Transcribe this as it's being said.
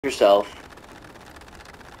yourself.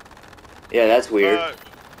 Yeah, that's weird.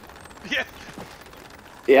 Yeah.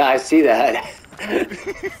 Yeah, I see that.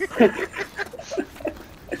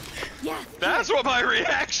 Yeah. That's what my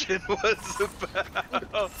reaction was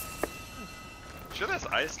about. Sure that's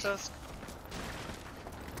Ice Tusk?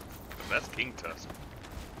 That's King Tusk.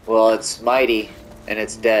 Well, it's mighty, and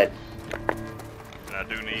it's dead. And I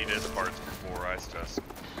do need its parts before Ice Tusk.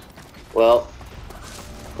 Well,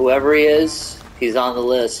 whoever he is, he's on the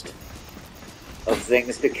list of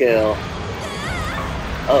things to kill.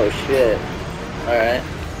 Oh shit. Alright.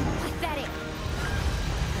 Pathetic.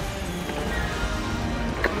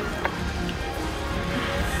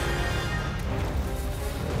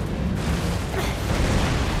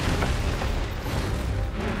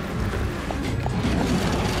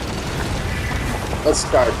 Let's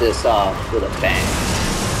start this off with a bang.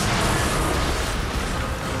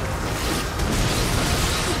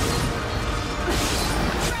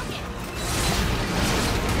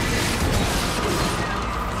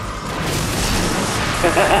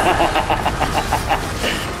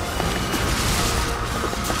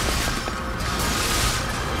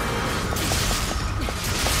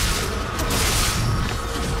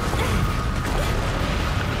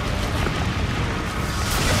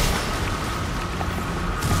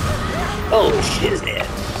 Oh, shiznit.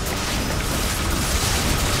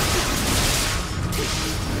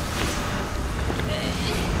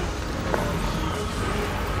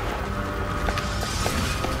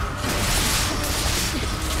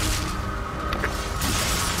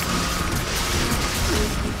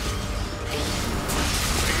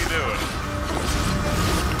 What are you doing?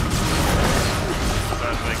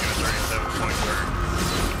 Besides making a 37-point turn.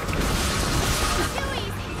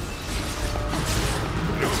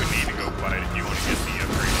 You know what we need to go fight if you want to get the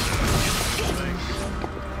upgraded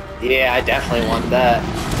thing? Yeah, I definitely want that.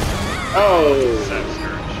 Oh!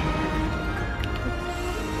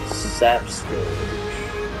 Sap Scourge. Sap Scourge.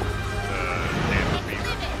 Damage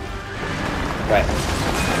Beaver. Right.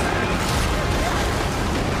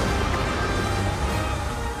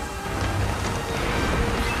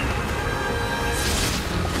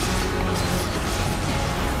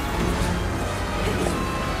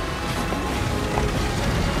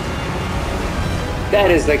 That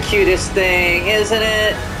is the cutest thing, isn't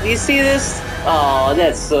it? You see this? Oh,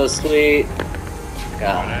 that's so sweet.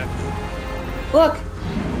 God. Look!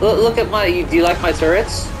 Look at my... Do you like my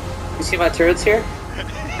turrets? You see my turrets here?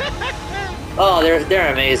 Oh,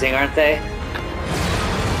 they're amazing, aren't they? All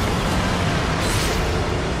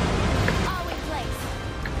in place.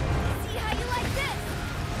 See how you like this?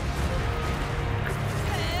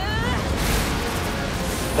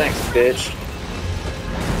 Thanks, bitch.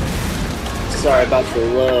 Sorry about the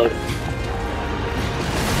load.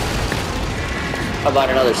 How about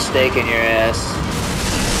another steak in your ass?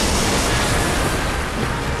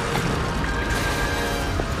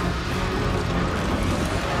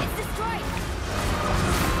 It's destroyed.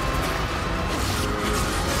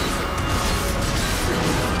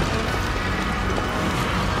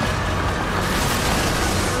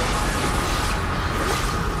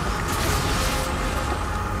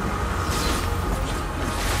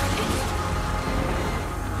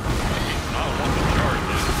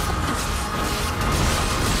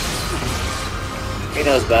 He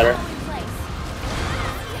knows better. All in place.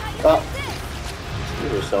 See how you Oh. like this?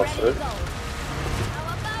 Give yourself Ready to through. go. How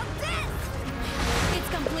about this? It's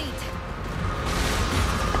complete.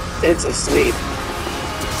 It's asleep.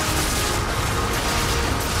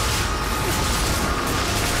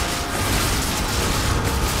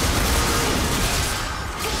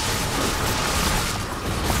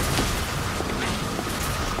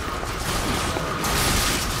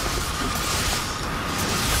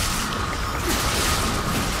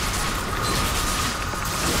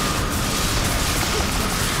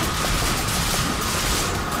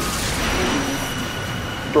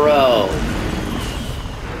 Bro.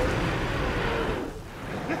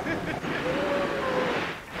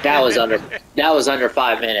 That was under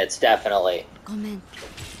 5 minutes, definitely.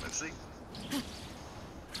 Let's see.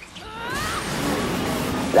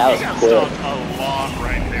 That was He got quick. stopped a lot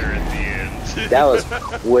right there at the end. That was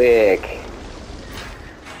quick.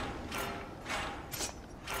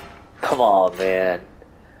 Come on, man.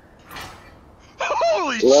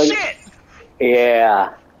 Holy Look- shit!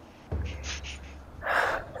 Yeah.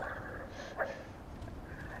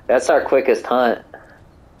 That's our quickest hunt.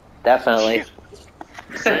 Definitely.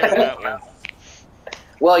 Save that one.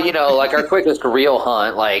 Well, you know, like our quickest real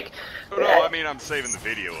hunt, like Oh, no, I mean I'm saving the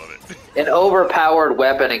video of it. an overpowered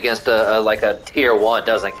weapon against like a tier 1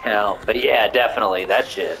 doesn't count. But yeah, definitely that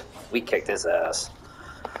shit. We kicked his ass.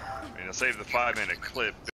 I mean, I saved the 5-minute clip.